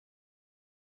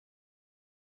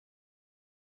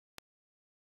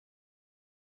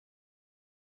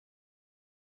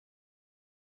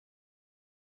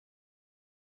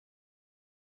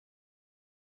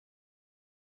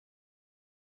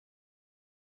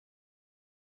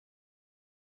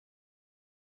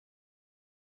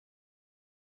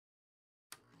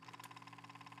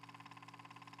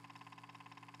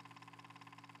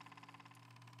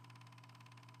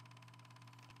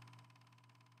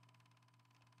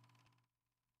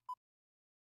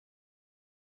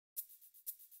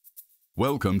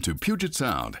Welcome to Puget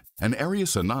Sound, an area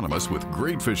synonymous with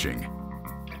great fishing.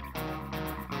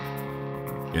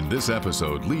 In this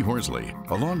episode, Lee Horsley,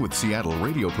 along with Seattle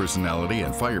radio personality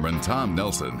and fireman Tom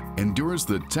Nelson, endures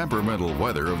the temperamental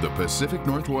weather of the Pacific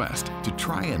Northwest to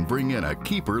try and bring in a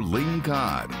keeper ling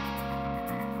cod.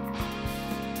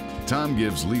 Tom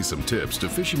gives Lee some tips to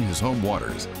fishing his home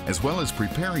waters, as well as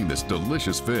preparing this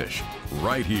delicious fish,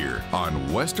 right here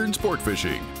on Western Sport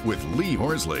Fishing with Lee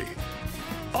Horsley.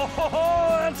 Oh,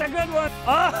 that's a good one.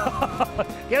 Oh,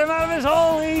 get him out of his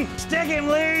hole, Lee. Stick him,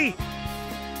 Lee.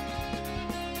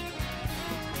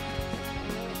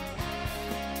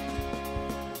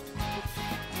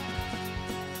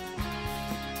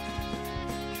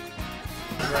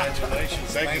 Congratulations.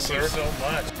 Thank you, sir. So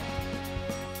much.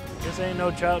 This ain't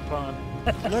no trout pond.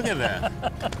 Look at that.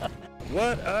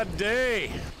 What a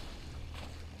day.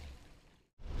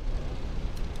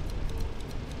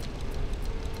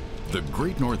 The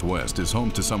Great Northwest is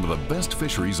home to some of the best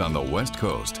fisheries on the West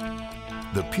Coast.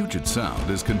 The Puget Sound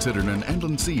is considered an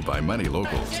inland sea by many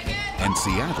locals, and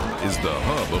Seattle is the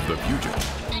hub of the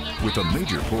Puget. With a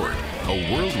major port,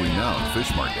 a world-renowned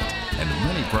fish market, and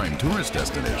many prime tourist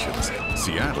destinations,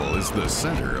 Seattle is the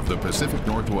center of the Pacific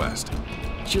Northwest.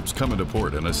 Ships come into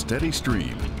port in a steady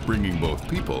stream, bringing both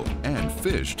people and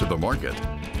fish to the market.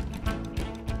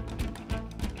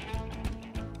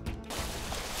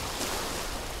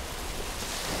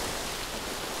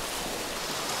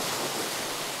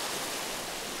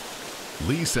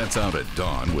 Lee sets out at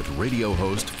dawn with radio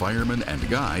host, fireman, and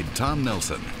guide Tom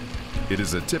Nelson. It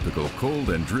is a typical cold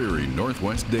and dreary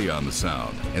Northwest day on the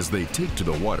Sound as they take to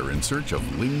the water in search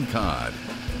of ling cod.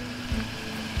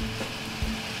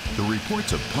 The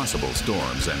reports of possible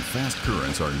storms and fast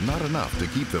currents are not enough to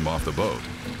keep them off the boat,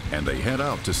 and they head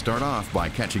out to start off by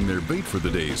catching their bait for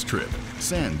the day's trip,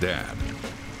 sand dab.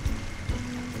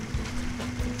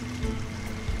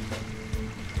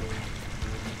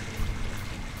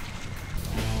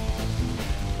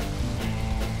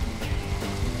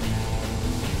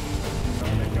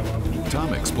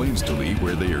 Tom explains to Lee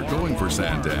where they are going for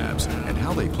sand dabs and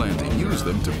how they plan to use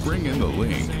them to bring in the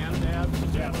ling. Sand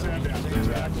dabs? Yeah, sand dabs,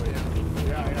 exactly.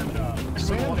 Yeah, and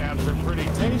sand dabs are pretty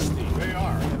tasty. They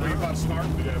are. They about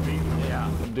snarf to death eating.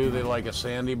 Yeah. Do they like a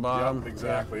sandy bottom? Yep,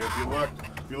 exactly. Yeah.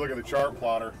 If you look at the chart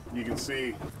plotter, you can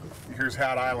see here's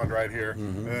Hat Island right here.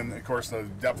 And then, of course, the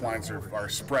depth lines are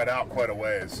spread out quite a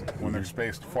ways. When they're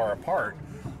spaced far apart,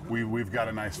 we've got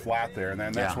a nice flat there, and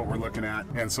then that's what we're looking at.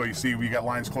 And so you see we got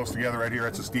lines close together right here.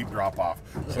 It's a steep drop off.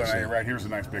 So right here's a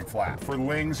nice big flat. For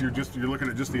lings, you're looking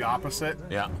at just the opposite.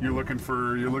 Yeah. You're looking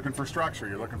for structure.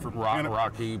 You're looking for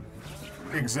rocky.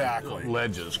 Exactly.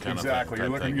 Ledges, kind of. Exactly. You're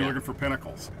looking for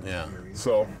pinnacles. Yeah.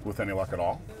 So with any luck at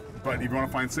all. But if you want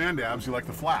to find sand dabs, you like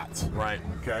the flats. Right.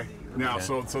 Okay. Now,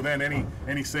 so then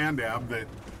any sand dab that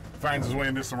finds his way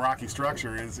into some rocky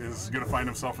structure is going to find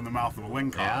himself in the mouth of a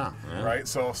ling cod, right?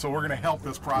 So we're going to help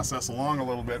this process along a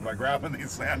little bit by grabbing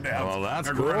these sand dabs. Well, that's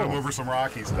and cool. running them over some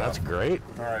rocky stuff. That's great.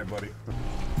 All right, buddy.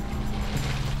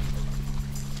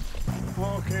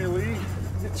 Okay, Lee,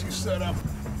 get you set up.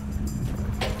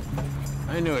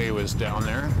 I knew he was down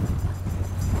there.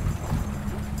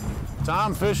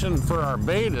 Tom, fishing for our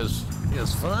bait is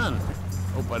fun.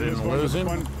 Hope I didn't lose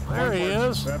him. There he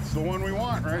is. That's the one we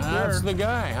want right there. That's the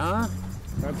guy, huh?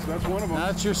 That's one of them.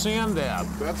 That's your sand dab.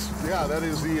 That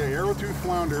is the arrowtooth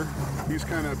flounder. He's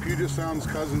kind of Puget Sound's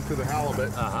cousin to the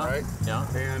halibut, right? Yeah.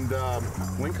 And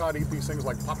ling cod eat these things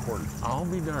like popcorn. I'll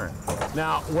be darned.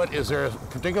 Now, is there a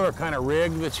particular kind of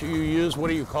rig that you use? What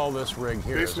do you call this rig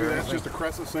here? Basically, that's just a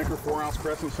crescent sinker, 4-ounce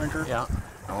crescent sinker. Yeah.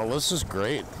 Well, this is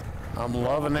great. I'm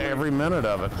loving every minute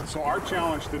of it. So our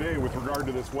challenge today with regard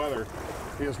to this weather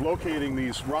is locating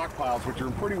these rock piles, which are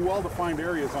in pretty well-defined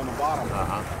areas on the bottom,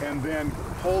 and then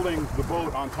holding the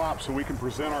boat on top so we can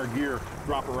present our gear,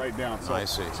 drop it right down. So, I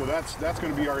see. So that's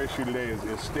going to be our issue today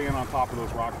is staying on top of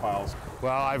those rock piles.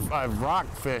 Well, I've rock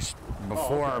fished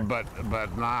before, but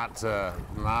not the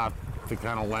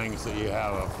kind of lengths that you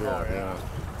have up here. Oh, yeah.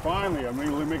 Finally, I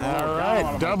mean, make a little All right,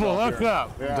 down on double myself hook here.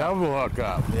 up. Yeah. Double hook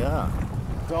up. Yeah.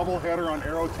 Double header on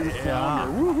arrowtooth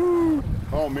flounder. Woohoo!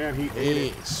 Oh man, he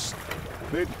ate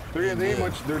it.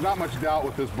 There's not much doubt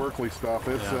with this Berkeley stuff.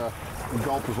 It's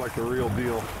gulp is like the real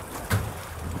deal.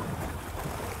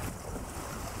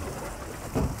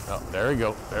 Oh, there we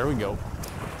go. There we go.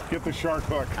 Get the shark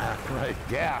hook. Right.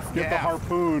 Gaff. Get the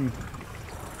harpoon.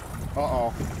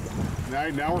 Uh-oh.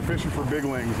 Now we're fishing for big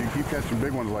lings. You keep catching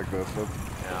big ones like this. So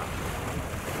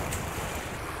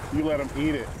you let them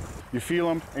eat it. You feel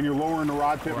them, and you're lowering the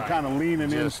rod tip and kind of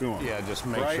leaning into them. Yeah, just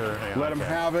make sure. Yeah, let them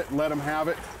have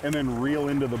it, and then reel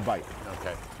into the bite.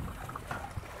 Okay.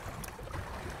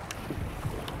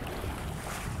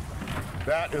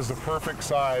 That is the perfect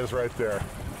size right there.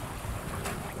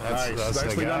 That's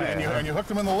Nicely done. And you hooked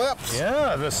him in the lips.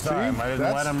 Yeah, this time. See? I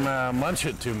didn't let him munch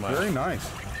it too much. Very nice.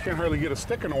 Can't hardly get a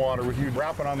stick in the water with you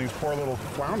wrapping on these poor little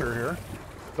flounder here.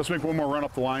 Let's make one more run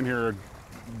up the line here.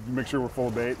 Make sure we're full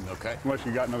of bait. Okay. Unless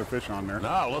you got another fish on there.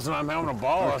 No, listen, I'm having a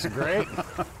ball. That's great.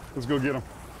 Let's go get them.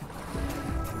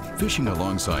 Fishing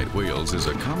alongside whales is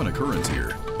a common occurrence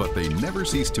here, but they never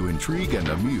cease to intrigue and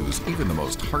amuse even the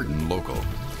most hardened local.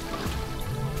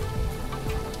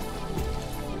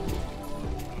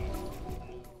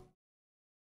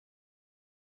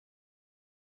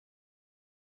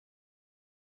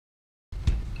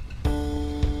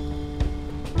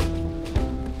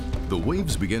 The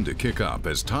waves begin to kick up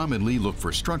as Tom and Lee look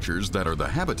for structures that are the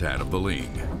habitat of the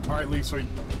ling. All right, Lee, so you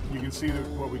can see that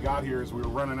what we got here is we were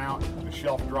running out, the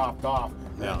shelf dropped off,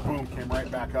 and boom, came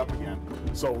right back up again.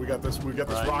 So we got this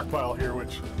rock pile here,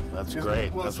 which that's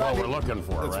great. Well, that's what we're looking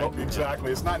for, right?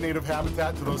 Exactly. It's not native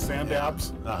habitat to those sand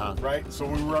dabs, right? So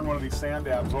we run one of these sand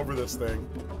dabs over this thing.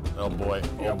 Oh boy,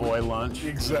 lunch.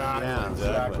 Exactly. Yeah,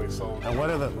 exactly. So. And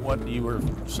what you were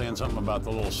saying something about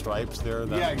the little stripes there?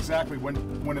 Yeah, exactly.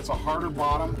 When it's a harder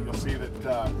bottom, you'll see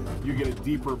that you get a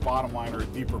deeper bottom line or a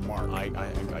deeper mark. I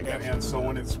get and so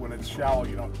when it's shallow,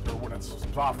 you don't, or when it's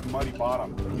soft, muddy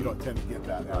bottom, you don't tend to get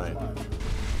that as much.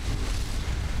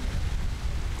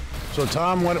 So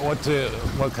Tom, what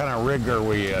kind of rig are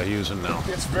we using now?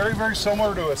 It's very, very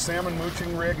similar to a salmon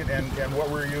mooching rig and what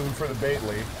we're using for the bait,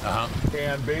 Lee.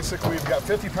 And basically we've got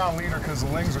 50-pound leader because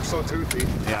the lings are so toothy.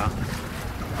 Yeah.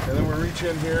 And then we reach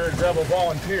in here and grab a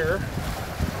volunteer.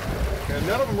 And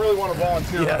none of them really want to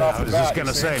volunteer right off the bat. I was just going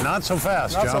to say, not so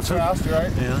fast, Not Johnson. so fast,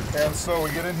 right? Yeah. And so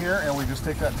we get in here and we just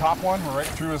take that top one right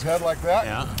through his head like that.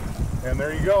 Yeah. And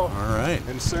there you go. All right.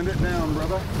 And send it down,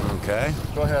 brother. Okay.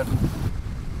 Go ahead.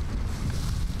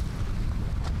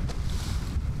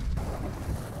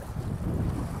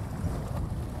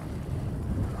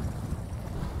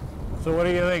 So what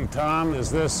do you think, Tom? Is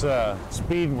this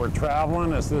speed we're traveling?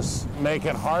 Does this make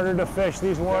it harder to fish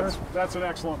these waters? That's an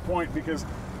excellent point because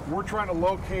we're trying to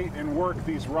locate and work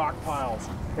these rock piles,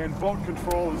 and boat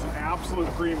control is an absolute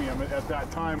premium at that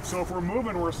time. So if we're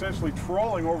moving, we're essentially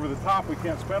trolling over the top. We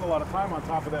can't spend a lot of time on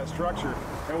top of that structure,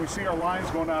 and we see our lines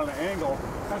going down at an angle.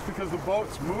 That's because the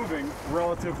boat's moving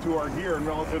relative to our gear and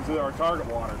relative to our target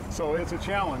water. So it's a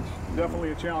challenge,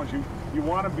 definitely a challenge. You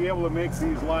want to be able to make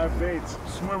these live baits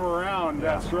swim around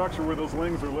that structure where those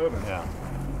lings are living. Yeah.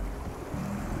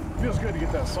 Feels good to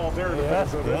get that salt air in the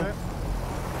face, doesn't it?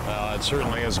 Well, it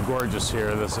certainly is gorgeous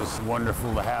here. This is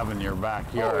wonderful to have in your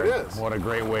backyard. Oh, it is. What a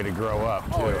great way to grow up,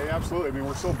 too. Oh, yeah, absolutely. I mean,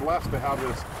 we're so blessed to have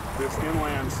this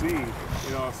inland sea,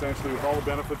 you know, essentially with all the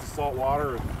benefits of salt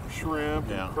water, and shrimp,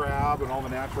 and crab, and all the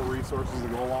natural resources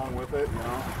that go along with it, you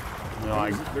know.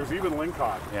 There's even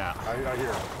lingcod. Yeah. I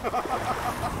hear.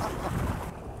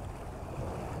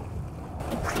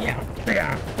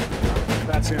 Yeah.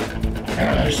 That's him.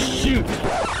 Shoot.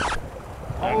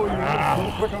 Oh, you're a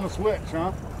little quick on the switch,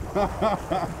 huh?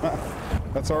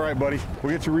 That's all right, buddy.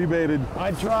 We'll get you rebaited.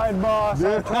 I tried, boss.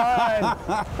 I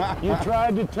tried. You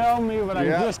tried to tell me, but I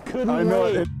just couldn't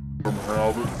wait.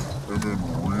 Have it and then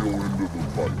reel into the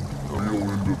bite. Reel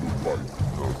into the bite.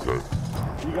 Okay.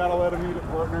 You gotta let him eat it,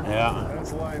 partner. Yeah.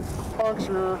 That's life.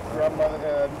 Puncture, grab him by the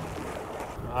head.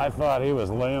 I thought he was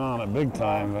laying on it big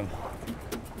time, but.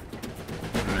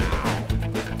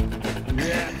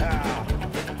 Yeah.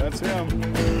 That's him.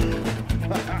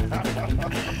 That's him.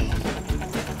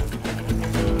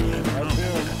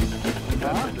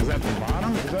 Is that the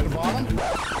bottom? Is that the bottom?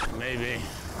 Maybe.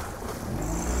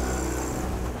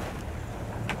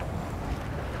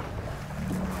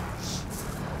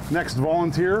 Next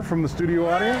volunteer from the studio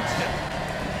audience.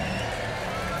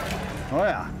 Oh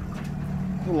yeah.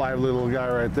 A lively little guy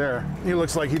right there. He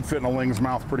looks like he'd fit in a ling's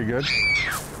mouth pretty good.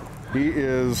 He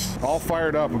is all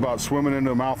fired up about swimming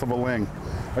into the mouth of a ling.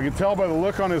 I can tell by the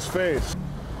look on his face.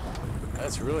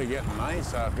 That's really getting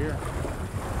nice out here.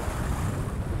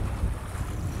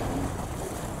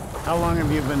 How long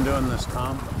have you been doing this,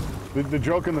 Tom? The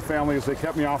joke in the family is they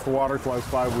kept me off the water till I was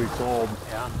 5 weeks old.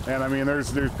 Yeah. And I mean,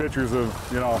 there's pictures of,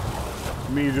 you know,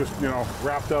 me just, you know,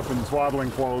 wrapped up in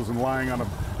swaddling clothes and lying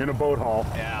in a boat hall.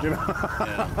 Yeah. You know?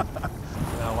 Yeah.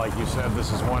 Now, like you said,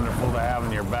 this is wonderful to have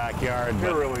in your backyard.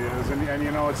 It really is. And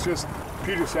you know, it's just,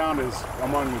 Puget Sound is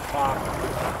among the top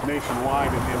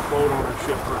nationwide in boat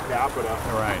ownership per capita.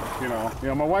 Right. You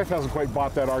know, my wife hasn't quite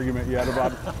bought that argument yet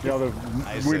about, you know,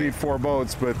 we need 4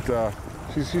 boats, but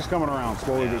she's coming around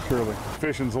slowly but surely.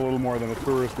 Fishing's a little more than a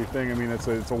touristy thing. I mean, it's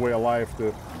a way of life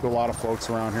to a lot of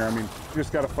folks around here. I mean, you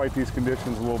just got to fight these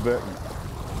conditions a little bit. And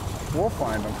we'll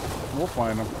find them. We'll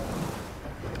find them.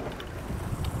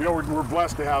 You know, we're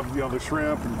blessed to have, you know, the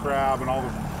shrimp and crab and all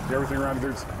the everything around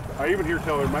it. I even hear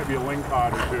tell there might be a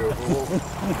lingcod or two, but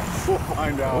we'll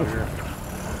find out here.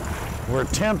 We're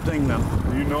tempting them.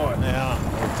 You know it. Yeah,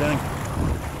 we're tempting.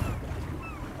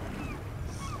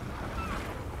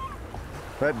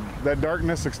 That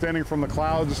darkness extending from the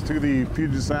clouds to the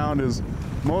Puget Sound is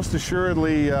most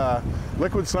assuredly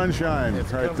liquid sunshine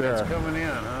right there. It's coming in,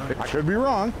 huh? I could be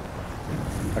wrong.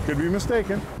 I could be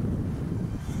mistaken.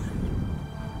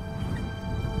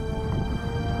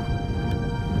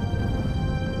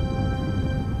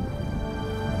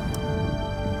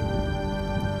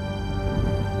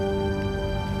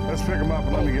 Let's pick them up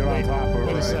and let me get on top of it.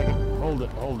 Wait a right? second. Hold it,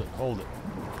 hold it, hold it.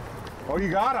 Oh, you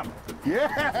got him.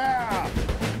 Yeah!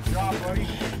 Good job, buddy.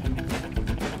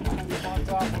 Get on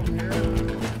top of him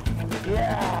here.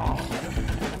 Yeah!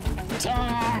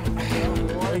 Tom!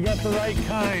 We got the right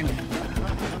kind.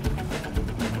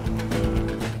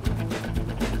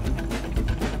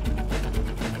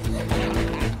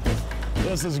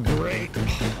 This is great.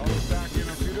 I'll get back in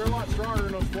them. See, they're a lot stronger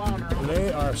than those flounder.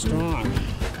 They are strong.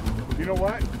 You know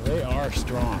what? They are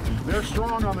strong. They're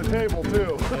strong on the table,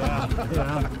 too. Yeah,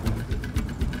 yeah.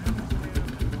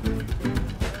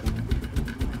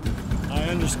 I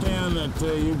understand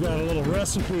that you've got a little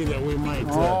recipe that we might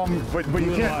but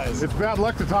you can't. It's bad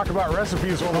luck to talk about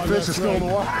recipes while the fish is still in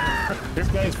the water. These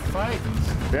guys fight.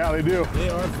 Yeah, they do. They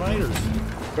are fighters.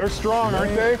 They're strong,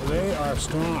 aren't they? They are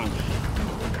strong.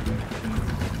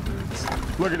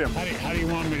 Look at him. How do you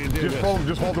want me to do this?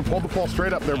 Just hold the pole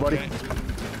straight up there, buddy.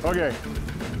 Okay.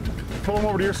 Pull him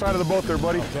over to your side of the boat there,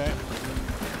 buddy. Okay.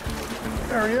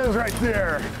 There he is right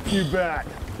there. You bet.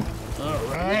 All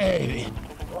right.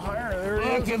 There he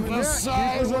Look is. at the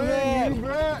size of that. You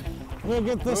bet. Look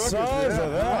at the size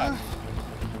of that.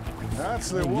 That's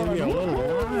the Give one. you a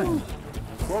little line.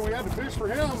 Well, we had to fish for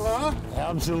him, huh?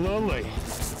 Absolutely.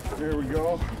 There we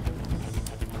go.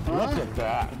 Look at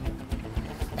that.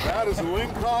 That is a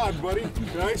lingcod, buddy.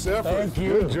 Nice effort. Thank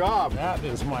you. Good job. That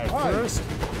is my first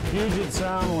Puget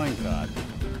Sound lingcod.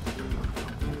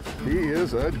 He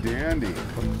is a dandy.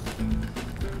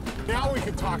 Now we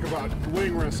can talk about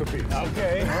wing recipes.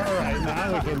 Okay, all right,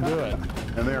 now we can do it.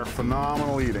 And they are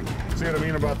phenomenal eating. See what I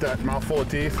mean about that mouthful of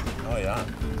teeth? Oh, yeah.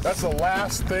 That's the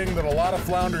last thing that a lot of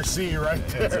flounders see right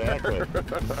there. Exactly.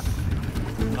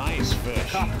 Nice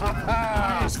fish.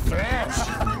 Nice fish.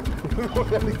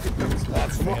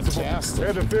 That's fantastic.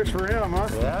 Had to fish for him, huh?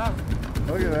 Yeah.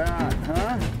 Look at that,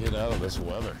 huh? Get out of this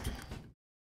weather.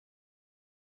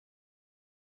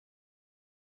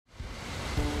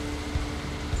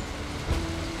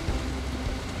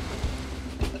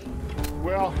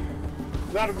 Well,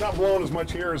 not blowing as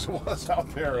much here as it was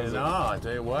out there. Is No, I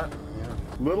tell you what.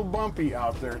 it? Little bumpy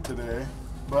out there today,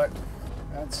 but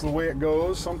that's the way it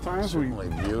goes. Sometimes Certainly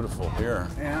beautiful here.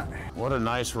 Yeah. What a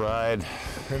nice ride.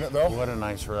 Isn't it though? What a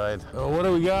nice ride. What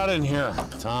do we got in here,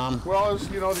 Tom? Well, as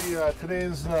you know,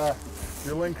 today's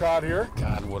your lingcod here.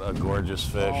 God, what a gorgeous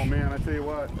fish. Oh man, I tell you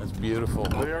what, That's beautiful.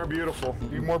 they are beautiful.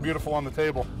 Even more beautiful on the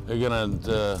table. They're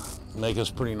gonna make us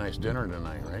pretty nice dinner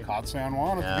tonight, right? Caught San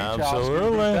Juan at the beach house.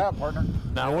 Absolutely. Beat that, partner.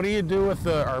 Now, what do you do with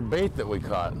our bait that we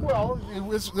caught? Well,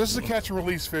 this is a catch and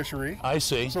release fishery, I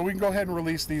see. so we can go ahead and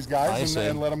release these guys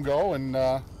and let them go, and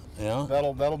Yeah.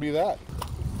 that'll be that.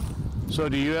 So,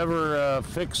 do you ever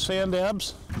fix sand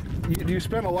dabs? You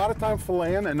spend a lot of time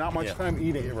filleting and not much Yeah. time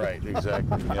eating. Right.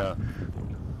 Exactly. Yeah.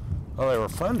 Oh, they were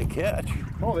fun to catch.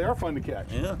 Oh, they are fun to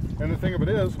catch. Yeah. And the thing of it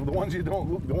is, the ones you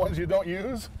don't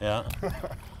use. Yeah.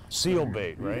 Seal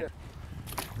bait, right?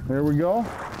 There we go.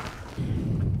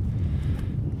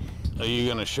 Are you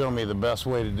going to show me the best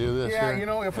way to do this? Yeah, here? you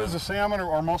know, if it was a salmon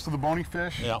or most of the bony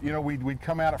fish, Yeah. you know, we'd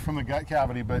come at it from the gut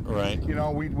cavity, but Right. you know,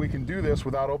 we can do this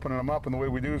without opening them up. And the way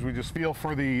we do is we just feel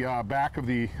for the back of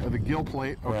the gill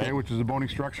plate, okay, Right. which is the bony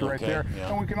structure right Okay, there,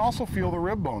 yeah. and we can also feel the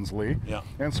rib bones, Lee. Yeah.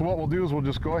 And so what we'll do is we'll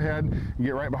just go ahead and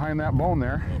get right behind that bone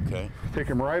there. Okay. Take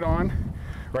him right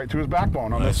to his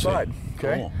backbone on I this see. side.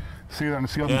 Okay. Cool. See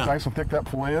how Yeah. nice and thick that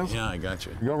fillet is? Yeah, I got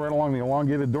you. Go right along the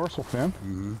elongated dorsal fin.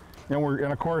 Mm-hmm.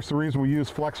 And of course the reason we use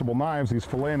flexible knives, these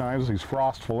fillet knives, these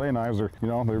frost fillet knives are, you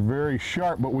know, they're very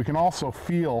sharp, but we can also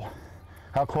feel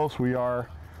how close we are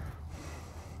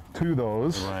to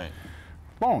those Right.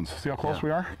 bones. See how close Yeah.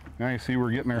 we are? Now you see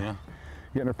we're getting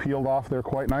her peeled off there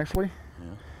quite nicely.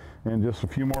 Yeah. And just a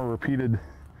few more repeated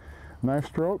knife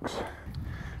strokes.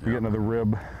 We get into the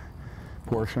rib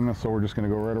portion, and so we're just going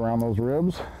to go right around those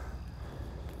ribs,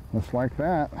 just like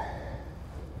that.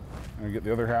 And get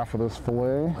the other half of this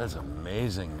fillet. That's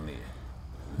amazing meat.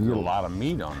 There's a lot of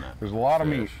meat on that. There's a lot of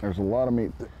fish. meat. There's a lot of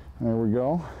meat. There we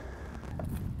go.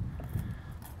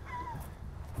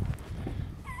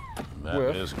 That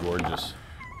with. is gorgeous.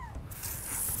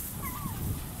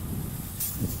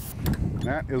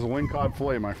 That is a lingcod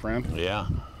fillet, my friend. Yeah,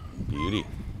 beauty.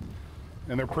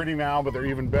 And they're pretty now, but they're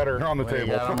even better on the Well, you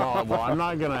table. got 'em all. Well, I'm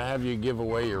not gonna have you give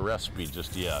away your recipe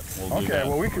just yet. We'll do Okay, that.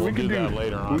 well we can do that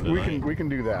later on we tonight. can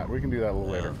do that. We can do that a little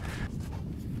later.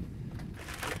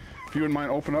 If you wouldn't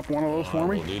mind open up one of those for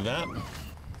me. We'll do that.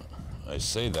 I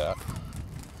say that.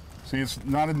 See, it's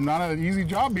not an easy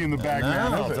job being the bag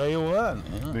man, I'll is tell it? you what.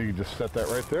 Yeah. You just set that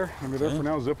right there under there for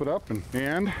now. Zip it up,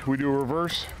 and we do a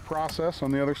reverse process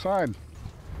on the other side.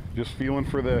 Just feeling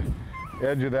for the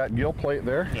edge of that gill plate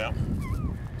there. Yeah.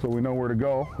 So we know where to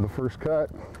go. The first cut,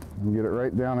 and get it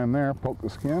right down in there. Poke the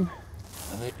skin.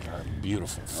 They are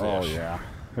beautiful fish. Oh yeah,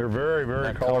 they're very, very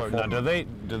That color. colorful. Now,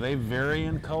 do they vary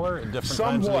in color at different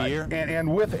times of the year?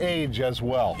 and with age as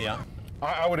well. Yeah.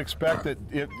 I would expect that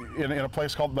in a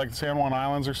place called like the San Juan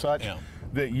Islands or such, Yeah.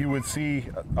 that you would see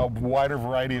a wider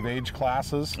variety of age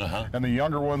classes, and the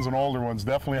younger ones and older ones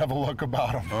definitely have a look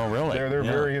about them. Oh, really? They're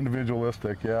Yeah. very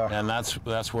individualistic, yeah. And that's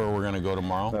where we're going to go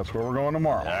tomorrow. That's where we're going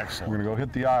tomorrow. Excellent. We're gonna go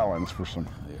hit the islands for some.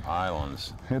 The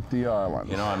islands. Hit the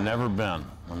islands. You know, I've never been.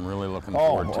 I'm really looking Oh,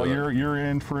 forward to it. you're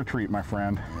in for a treat, my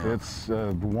friend. Yeah. It's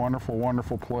a wonderful,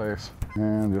 wonderful place.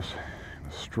 And just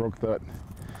stroke that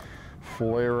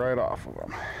fillet right off of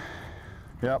them.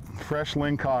 Yep, fresh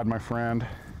lingcod, my friend.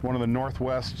 One of the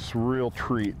Northwest's real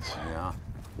treats. Yeah.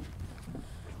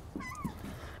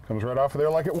 Comes right off of there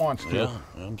like it wants to. Yeah,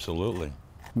 absolutely.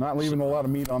 Not leaving a lot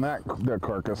of meat on that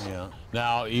carcass. Yeah.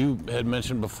 Now, you had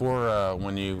mentioned before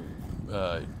when you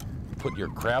put your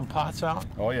crab pots out.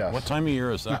 Oh, yes. What time of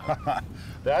year is that?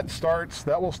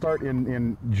 That will start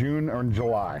in June or in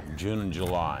July. June and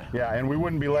July. Yeah, and we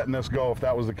wouldn't be letting this go if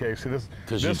that was the case.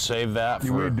 Because you'd save that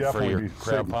you would for definitely your be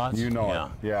crab sick. pots? You know Yeah.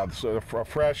 it. Yeah, so a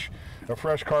fresh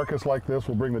carcass like this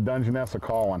will bring the Dungeness a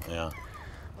calling. Yeah.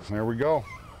 There we go.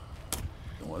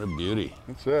 What a beauty.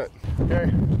 That's it.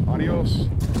 Okay, adios.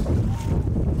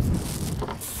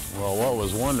 Well, what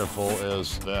was wonderful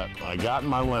is that I got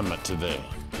my limit today.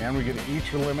 And we get to eat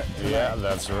your limit today. Yeah,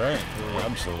 that's right.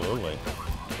 Absolutely.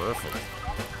 Perfect.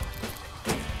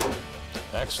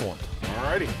 Excellent.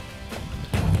 Alrighty.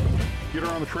 Get her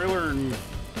on the trailer and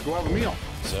go have a meal.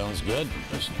 Sounds good.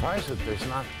 I'm surprised that there's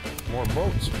not more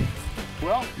boats.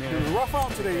 Well, it was rough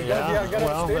out today. You gotta have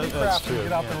well, standing that's craft true, and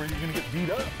get out yeah. there where you're gonna get beat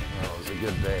up. Well, it was a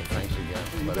good day. Thanks again.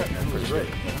 You buddy. bet, man. It was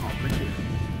Appreciate great. it. I appreciate it.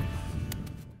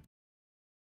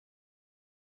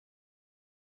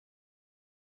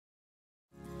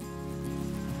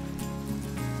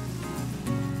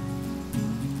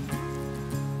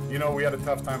 You know, we had a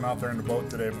tough time out there in the boat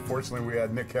today, but fortunately we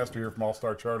had Nick Kester here from All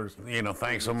Star Charters. You know,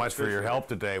 thanks so much for your help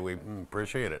today. We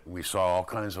appreciate it. We saw all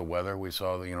kinds of weather. We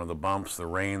saw, the bumps, the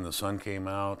rain, the sun came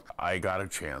out. I got a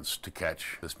chance to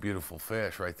catch this beautiful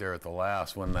fish right there at the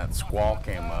last when that squall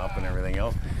came up and everything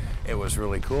else. It was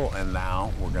really cool. And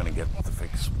now we're going to get to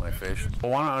fix my fish.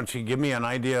 Well, why don't you give me an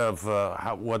idea of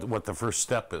what the first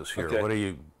step is here? Okay. What do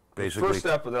you basically... First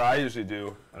step that I usually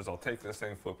do is I'll take this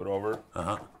thing, flip it over,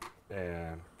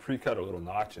 and pre-cut a little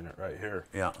notch in it right here.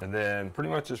 Yeah. And then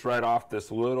pretty much just right off this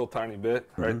little tiny bit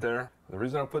right there. The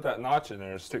reason I put that notch in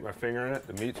there is stick my finger in it.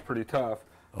 The meat's pretty tough.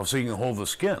 Oh, so you can hold the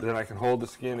skin. Then I can hold the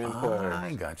skin in place.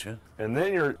 I gotcha. And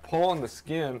then you're pulling the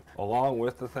skin along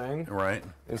with the thing Right,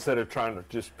 instead of trying to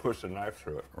just push the knife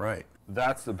through it. right.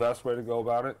 That's the best way to go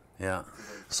about it. Yeah.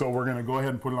 So we're gonna go ahead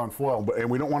and put it on foil, and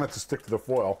we don't want it to stick to the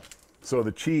foil. So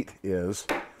the cheat is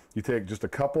you take just a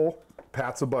couple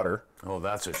pats of butter Oh,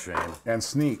 that's a shame. and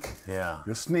sneak. Yeah.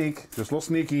 Just sneak, just a little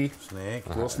sneaky. Snake. A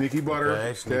little sneaky butter.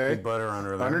 Okay, sneaky butter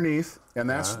under there. Underneath, and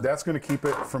that's going to keep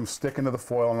it from sticking to the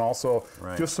foil, and also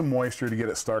Right. just some moisture to get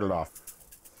it started off.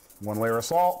 One layer of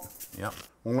salt, Yep.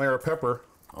 one layer of pepper.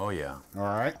 Oh, yeah. All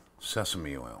right.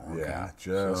 Sesame oil. Okay. Yeah,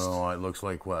 just So it looks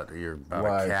like what? You're about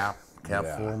like- a cap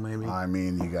yeah. full maybe? I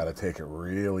mean, you got to take it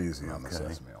real easy on the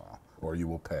sesame oil, or you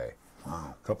will pay.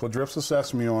 Wow. A couple of drips of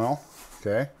sesame oil,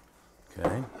 okay,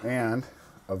 Okay. and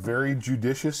a very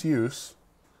judicious use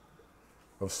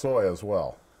of soy as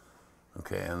well.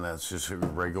 Okay, and that's just a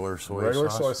regular soy Regular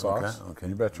sauce? soy sauce. Okay.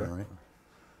 You betcha. All right.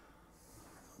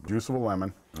 Juice of a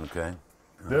lemon. Okay.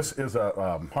 This is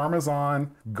a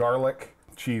Parmesan garlic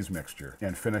cheese mixture,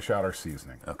 and finish out our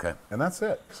seasoning. Okay. And that's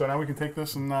it. So now we can take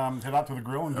this and head out to the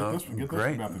grill and get this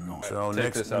Great. method going. So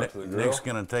Take this out to the grill. Nick's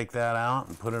going to take that out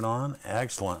and put it on.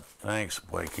 Excellent. Thanks.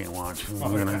 Boy, I can't watch.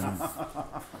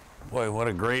 Boy, what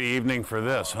a great evening for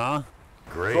this, huh?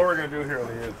 Great. So what we're going to do here is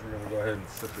we're going to go ahead and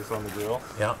set this on the grill.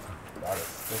 Yeah. About as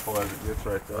simple as it gets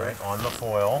right there. Right, on the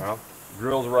foil. Well,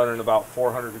 grill's running about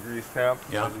 400 degrees temp,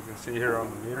 Yeah. as you can see here on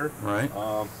the meter. Right.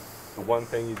 The one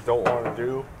thing you don't want to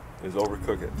do is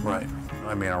overcook it. Right.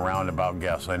 I mean, a roundabout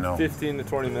guess, I know. 15 to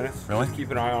 20 minutes. Really? Just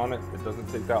keep an eye on it. It doesn't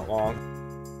take that long.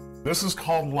 This is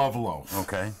called love loaf.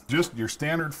 Okay. Just your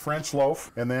standard French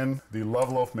loaf and then the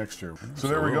love loaf mixture. So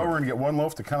there we go. We're gonna get one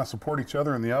loaf to kind of support each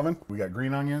other in the oven. We got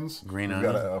green onions. Green We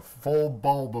onion. got a full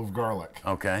bulb of garlic.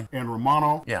 Okay. And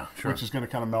Romano. Yeah, sure. Which is gonna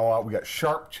kind of mellow out. We got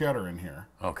sharp cheddar in here.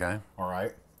 Okay. All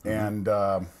right. And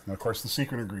of course the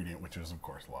secret ingredient, which is of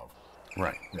course love.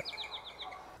 Right. Yeah.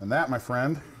 And that, my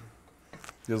friend,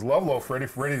 is love loaf ready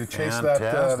to chase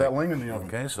Fantastic. that ling in the oven.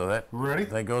 Okay, so that Ready?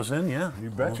 that goes in, yeah. You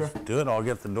betcha. Let's do it. I'll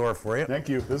get the door for you. Thank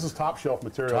you. This is top shelf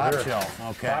material. Top there. shelf,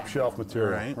 okay. Top shelf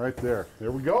material. Right there.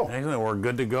 There we go. Excellent. We're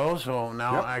good to go. So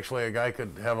now, Yep. actually, a guy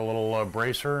could have a little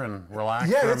bracer and relax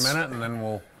Yeah, for a it's- minute, and then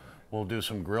we'll do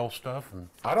some grill stuff. And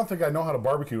I don't think I know how to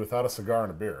barbecue without a cigar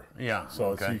and a beer. yeah. So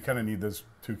okay. you kind of need those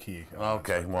two key.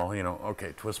 Okay. Well, you know.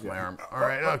 Okay. Twist my arm. All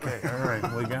right. Okay. All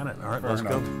right. We got it. All right. Let's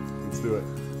go. Let's do it.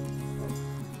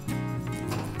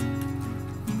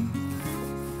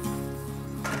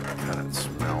 God, it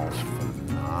smells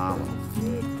phenomenal.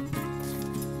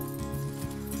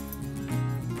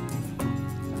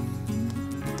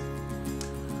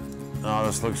 Oh,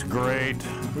 this looks great.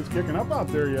 Who's kicking up out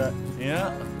there yet? Yeah.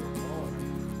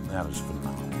 That is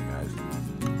phenomenal, guys.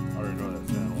 I already know that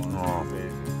sound.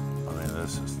 Oh, I mean,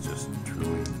 this is just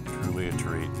truly a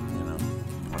treat, you know.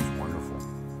 That's wonderful.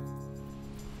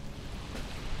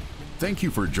 Thank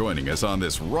you for joining us on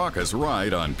this raucous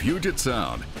ride on Puget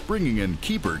Sound, bringing in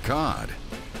keeper cod.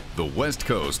 The West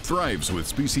Coast thrives with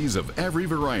species of every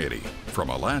variety, from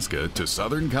Alaska to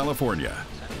Southern California.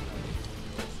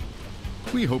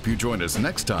 We hope you join us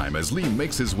next time as Lee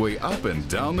makes his way up and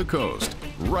down the coast,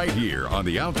 right here on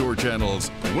the Outdoor Channel's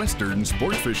Western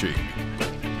Sport Fishing.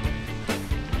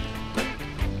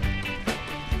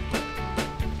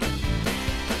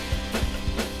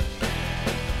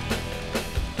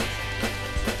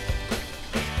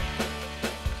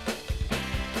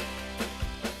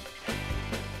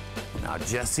 Now,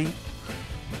 Jesse,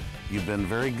 you've been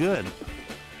very good.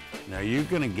 Now you're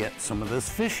gonna get some of this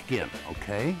fish skin,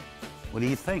 okay? What do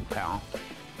you think, pal?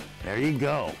 There you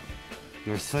go.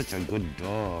 You're such a good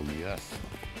dog, yes.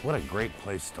 What a great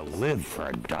place to live for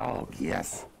a dog,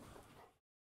 yes.